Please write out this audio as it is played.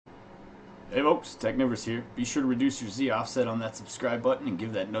Hey folks, Technivorous here. Be sure to reduce your Z offset on that subscribe button and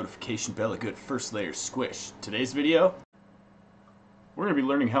give that notification bell a good first layer squish. Today's video, we're going to be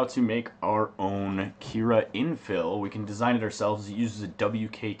learning how to make our own CURA infill. We can design it ourselves. It uses a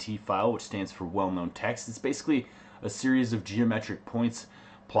WKT file, which stands for well-known text. It's basically a series of geometric points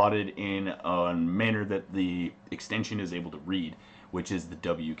plotted in a manner that the extension is able to read, which is the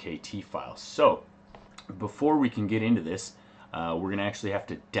WKT file. So, before we can get into this, we're going to actually have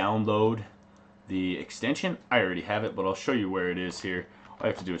to download the extension. I already have it, but I'll show you where it is here. All I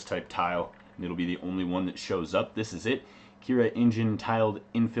have to do is type tile, and it'll be the only one that shows up. This is it, CURA engine tiled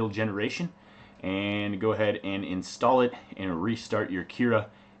infill generation. And go ahead and install it and restart your CURA,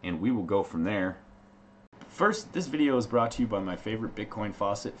 and we will go from there. First, this video is brought to you by my favorite Bitcoin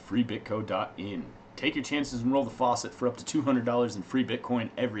faucet, freebitco.in. Take your chances and roll the faucet for up to $200 in free Bitcoin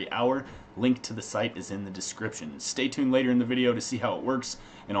every hour. Link to the site is in the description. Stay tuned later in the video to see how it works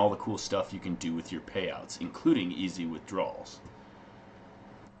and all the cool stuff you can do with your payouts, including easy withdrawals.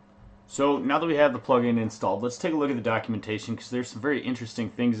 So now that we have the plugin installed, let's take a look at the documentation, because there's some very interesting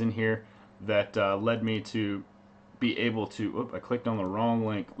things in here that led me to be able to, I clicked on the wrong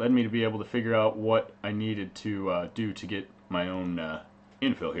link, led me to be able to figure out what I needed to do to get my own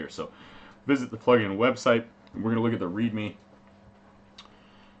infill here. So visit the plugin website. We're going to look at the README,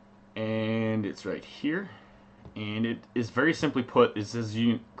 and it's right here. And it is very simply put. It says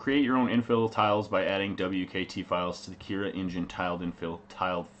you create your own infill tiles by adding WKT files to the CURA engine tiled infill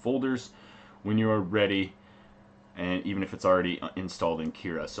tiled folders when you are ready, and even if it's already installed in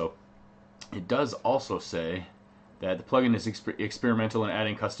CURA. So it does also say that the plugin is experimental and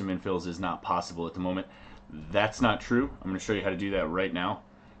adding custom infills is not possible at the moment. That's not true. I'm going to show you how to do that right now.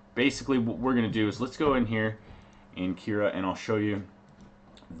 Basically, what we're going to do is let's go in here in CURA, and I'll show you.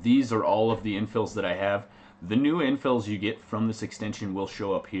 These are all of the infills that I have. The new infills you get from this extension will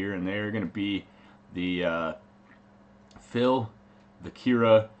show up here, and they're going to be the fill, the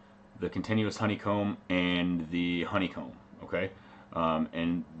CURA, the continuous honeycomb, and the honeycomb. Okay,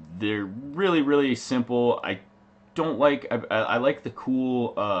 and they're really simple. I don't like. I like the cool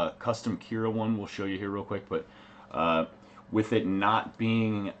custom CURA one. We'll show you here real quick, but with it not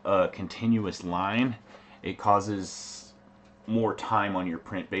being a continuous line, it causes more time on your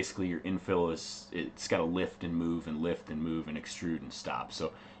print. Basically, your infill it's got to lift and move and lift and move and extrude and stop.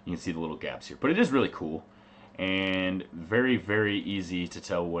 So you can see the little gaps here, but it is really cool and very easy to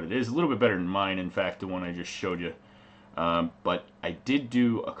tell what it is. A little bit better than mine, in fact, the one I just showed you. But I did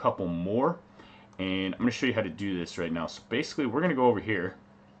do a couple more, and I'm going to show you how to do this right now. So basically, we're going to go over here,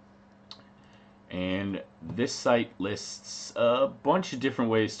 and this site lists a bunch of different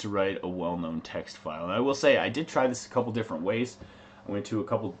ways to write a well-known text file. And I will say I did try this a couple different ways. I went to a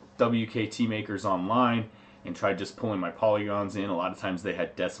couple WKT makers online and tried just pulling my polygons in. A lot of times they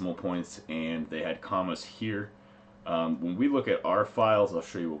had decimal points and they had commas here. When we look at our files, I'll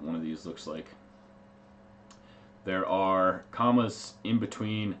show you what one of these looks like. There are commas in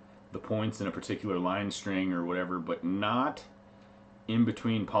between the points in a particular line string or whatever, but not in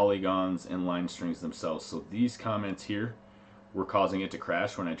between polygons and line strings themselves. So these comments here were causing it to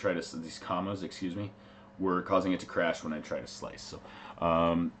crash when I try to, these commas, excuse me, were causing it to crash when I try to slice.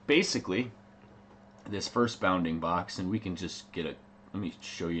 So basically, this first bounding box, and we can just get a, let me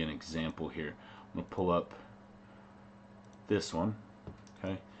show you an example here. I'm going to pull up this one.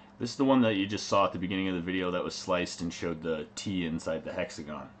 Okay, this is the one that you just saw at the beginning of the video that was sliced and showed the T inside the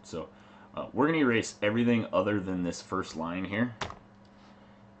hexagon. So we're going to erase everything other than this first line here.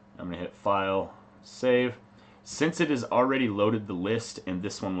 I'm going to hit File, Save. Since it has already loaded the list and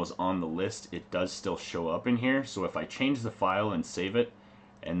this one was on the list, it does still show up in here. So if I change the file and save it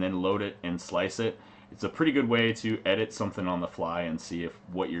and then load it and slice it, it's a pretty good way to edit something on the fly and see if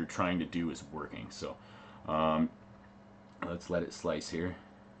what you're trying to do is working. So let's let it slice here.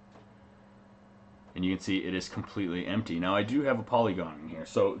 And you can see it is completely empty. Now I do have a polygon in here.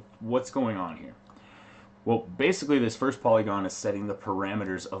 So what's going on here? Well, basically this first polygon is setting the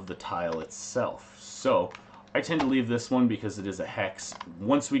parameters of the tile itself. So I tend to leave this one because it is a hex.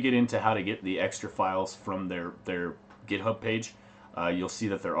 Once we get into how to get the extra files from their GitHub page, you'll see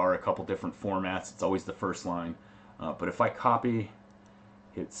that there are a couple different formats. It's always the first line. But if I copy,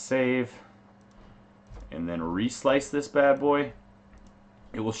 hit save, and then reslice this bad boy,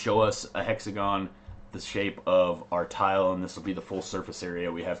 it will show us a hexagon the shape of our tile, and this will be the full surface area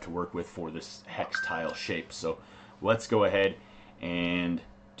we have to work with for this hex tile shape. So let's go ahead and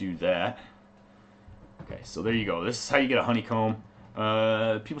do that. Okay, so there you go. This is how you get a honeycomb.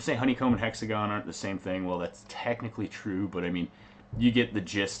 People say honeycomb and hexagon aren't the same thing. Well, that's technically true, but I mean, you get the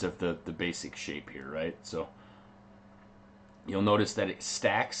gist of the basic shape here, right? So you'll notice that it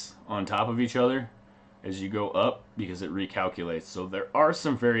stacks on top of each other as you go up because it recalculates. So there are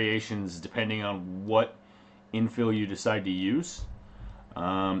some variations depending on what infill you decide to use.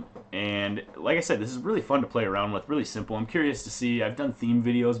 And like I said, this is really fun to play around with, really simple. I'm curious to see, I've done theme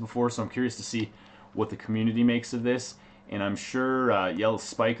videos before, so I'm curious to see what the community makes of this. And I'm sure Jelle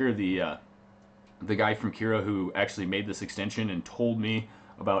Spijker, the guy from CURA who actually made this extension and told me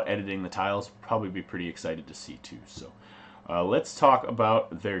about editing the tiles, will probably be pretty excited to see too. So let's talk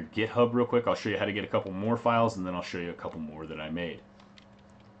about their GitHub real quick. I'll show you how to get a couple more files, and then I'll show you a couple more that I made.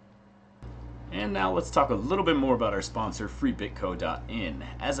 And now let's talk a little bit more about our sponsor, freebitco.in.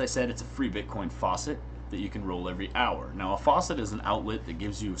 As I said, it's a free Bitcoin faucet that you can roll every hour. Now, a faucet is an outlet that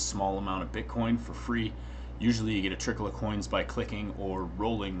gives you a small amount of Bitcoin for free. Usually you get a trickle of coins by clicking or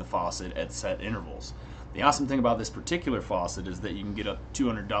rolling the faucet at set intervals. The awesome thing about this particular faucet is that you can get up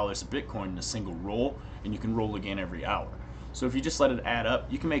 $200 of Bitcoin in a single roll, and you can roll again every hour. So if you just let it add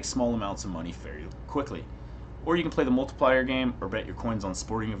up, you can make small amounts of money fairly quickly. Or you can play the multiplier game or bet your coins on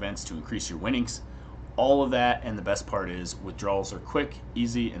sporting events to increase your winnings. All of that, and the best part is, withdrawals are quick,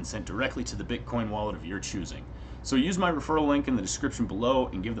 easy, and sent directly to the Bitcoin wallet of your choosing. So use my referral link in the description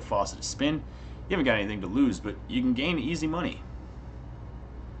below and give the faucet a spin. You haven't got anything to lose, but you can gain easy money.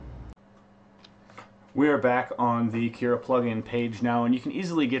 We are back on the CURA plugin page now, and you can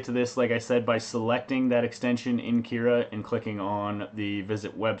easily get to this, like I said, by selecting that extension in CURA and clicking on the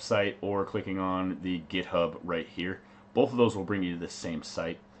visit website or clicking on the GitHub right here. Both of those will bring you to the same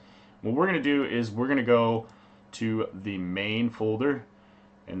site. What we're going to do is we're going to go to the main folder,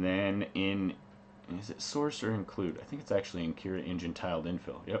 and then in, is it source or include? I think it's actually in CURA engine tiled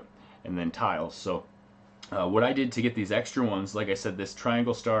infill. Yep. And then tiles. So what I did to get these extra ones, like I said, this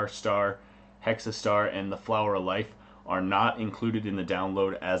triangle star, star, hexastar, and the flower of life are not included in the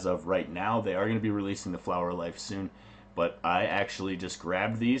download as of right now. They are going to be releasing the flower of life soon, but I actually just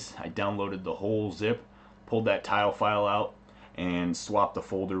grabbed these. I downloaded the whole zip, pulled that tile file out, and swapped the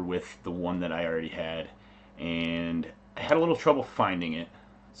folder with the one that I already had, and I had a little trouble finding it.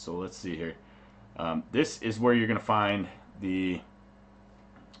 So let's see here. This is where you're going to find the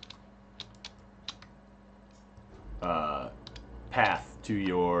path to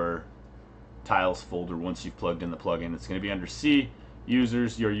your tiles folder once you've plugged in the plugin. It's going to be under C,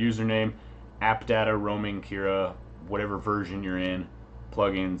 users, your username, app data, roaming, CURA, whatever version you're in,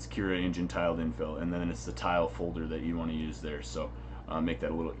 plugins, CURA engine tiled infill, and then it's the tile folder that you want to use there. So make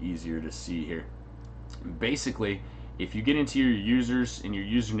that a little easier to see here. Basically, if you get into your users and your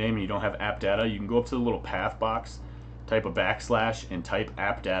username and you don't have app data, you can go up to the little path box, type a backslash, and type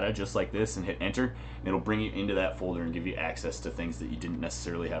app data just like this and hit enter, and it'll bring you into that folder and give you access to things that you didn't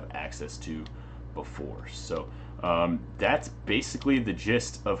necessarily have access to before. So that's basically the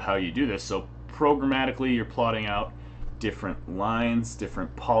gist of how you do this. So programmatically you're plotting out different lines,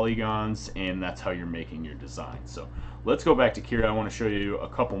 different polygons, and that's how you're making your design. So let's go back to CURA. I want to show you a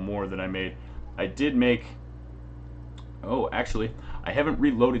couple more that I made. I did make, oh actually I haven't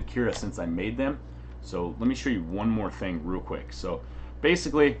reloaded CURA since I made them. So let me show you one more thing real quick. So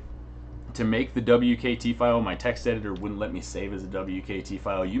basically, to make the WKT file, my text editor wouldn't let me save as a WKT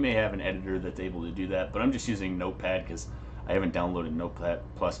file. You may have an editor that's able to do that, but I'm just using Notepad because I haven't downloaded Notepad++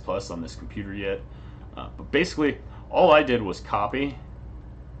 on this computer yet. But basically, all I did was copy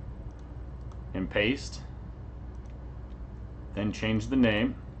and paste, then change the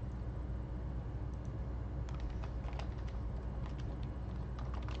name,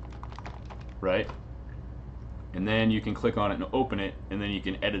 right? And then you can click on it and open it, and then you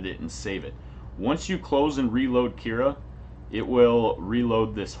can edit it and save it. Once you close and reload CURA, it will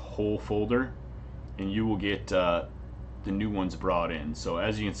reload this whole folder, and you will get the new ones brought in. So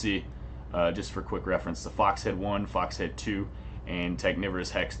as you can see, just for quick reference, the Foxhead 1, Foxhead 2, and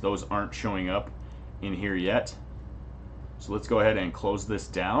Technivorous Hex, those aren't showing up in here yet. So let's go ahead and close this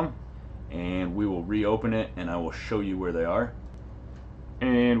down, and we will reopen it, and I will show you where they are.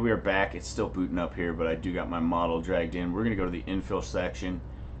 And we are back. It's still booting up here, but I do got my model dragged in. We're going to go to the infill section,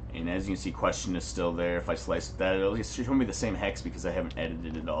 and as you can see, question is still there. If I slice that, it'll show me the same hex because I haven't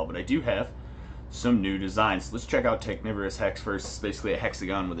edited it all, but I do have some new designs. Let's check out Technivorous Hex first. It's basically a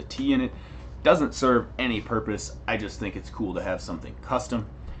hexagon with a T in it. Doesn't serve any purpose. I just think it's cool to have something custom,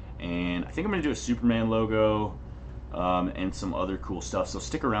 and I think I'm going to do a Superman logo and some other cool stuff, so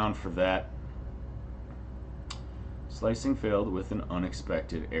stick around for that. Slicing failed with an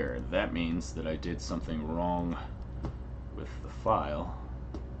unexpected error. That means that I did something wrong with the file.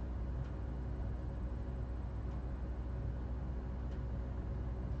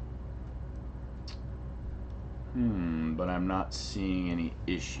 But I'm not seeing any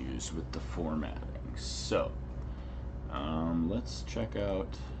issues with the formatting. So Let's check out.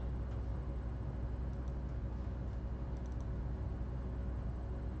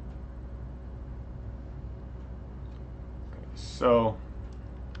 Okay, so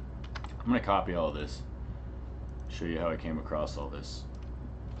I'm going to copy all of this, show you how I came across all this.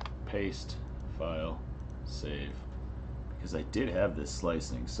 Paste, file, save, because I did have this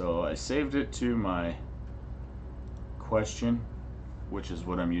slicing. So I saved it to my question, which is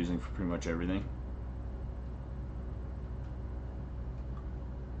what I'm using for pretty much everything.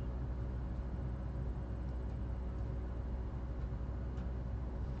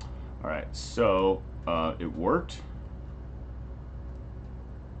 Alright, so it worked.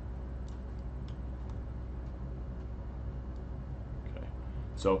 Okay,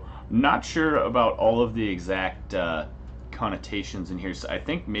 so not sure about all of the exact connotations in here. So I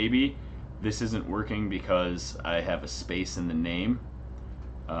think maybe this isn't working because I have a space in the name,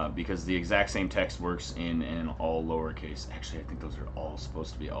 because the exact same text works in all lowercase. Actually, I think those are all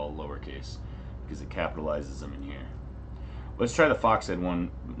supposed to be all lowercase because it capitalizes them in here. Let's try the Foxhead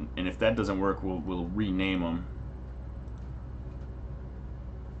one, and if that doesn't work, we'll rename them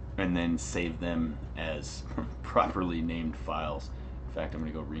and then save them as properly named files. In fact, I'm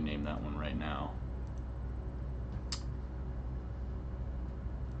going to go rename that one right now.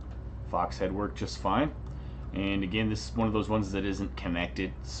 Foxhead worked just fine. And again, this is one of those ones that isn't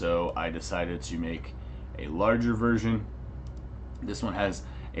connected, so I decided to make a larger version. This one has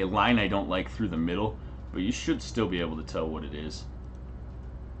a line I don't like through the middle, but you should still be able to tell what it is.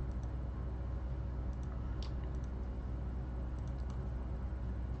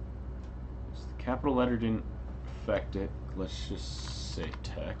 So the capital letter didn't affect it. Let's just say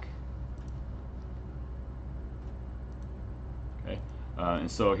tech. Okay, and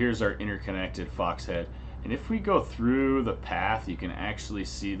so here's our interconnected Foxhead. And if we go through the path, you can actually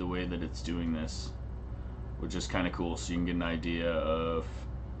see the way that it's doing this, which is kind of cool. So you can get an idea of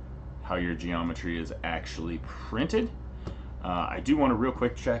how your geometry is actually printed. I do want to real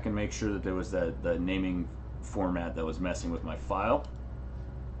quick check and make sure that there was the naming format that was messing with my file.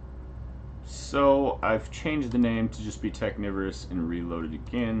 So I've changed the name to just be Technivorous and reload it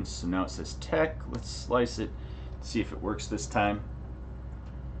again. So now it says Tech. Let's slice it, see if it works this time.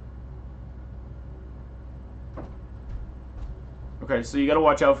 Okay, so you got to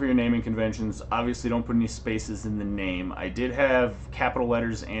watch out for your naming conventions. Obviously, don't put any spaces in the name. I did have capital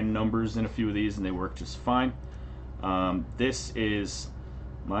letters and numbers in a few of these, and they work just fine. This is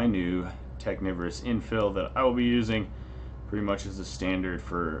my new Technivorous infill that I will be using pretty much as a standard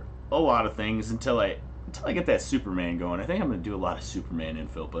for a lot of things until I get that Superman going. I think I'm going to do a lot of Superman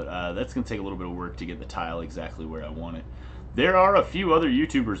infill, but that's going to take a little bit of work to get the tile exactly where I want it. There are a few other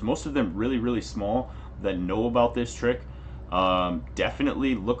YouTubers, most of them really, really small, that know about this trick.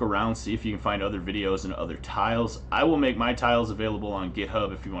 Definitely look around, see if you can find other videos and other tiles. I will make my tiles available on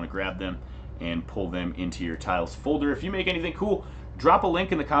GitHub if you want to grab them and pull them into your tiles folder. If you make anything cool, drop a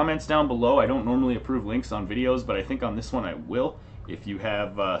link in the comments down below. I don't normally approve links on videos, but I think on this one I will. If you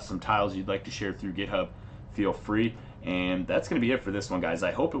have some tiles you'd like to share through GitHub, feel free. And that's going to be it for this one, guys.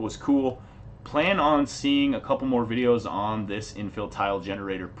 I hope it was cool. Plan on seeing a couple more videos on this infill tile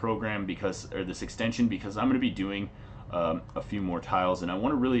generator program, or this extension, because I'm going to be doing a few more tiles, and I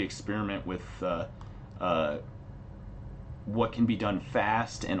want to really experiment with what can be done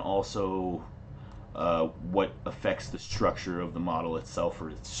fast, and also what affects the structure of the model itself or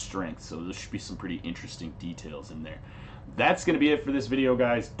its strength. So there should be some pretty interesting details in there. That's going to be it for this video,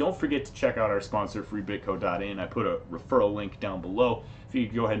 guys. Don't forget to check out our sponsor, freebitco.in. I put a referral link down below. If you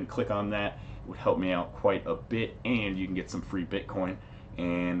could go ahead and click on that, it would help me out quite a bit, and you can get some free Bitcoin.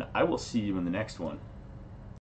 And I will see you in the next one.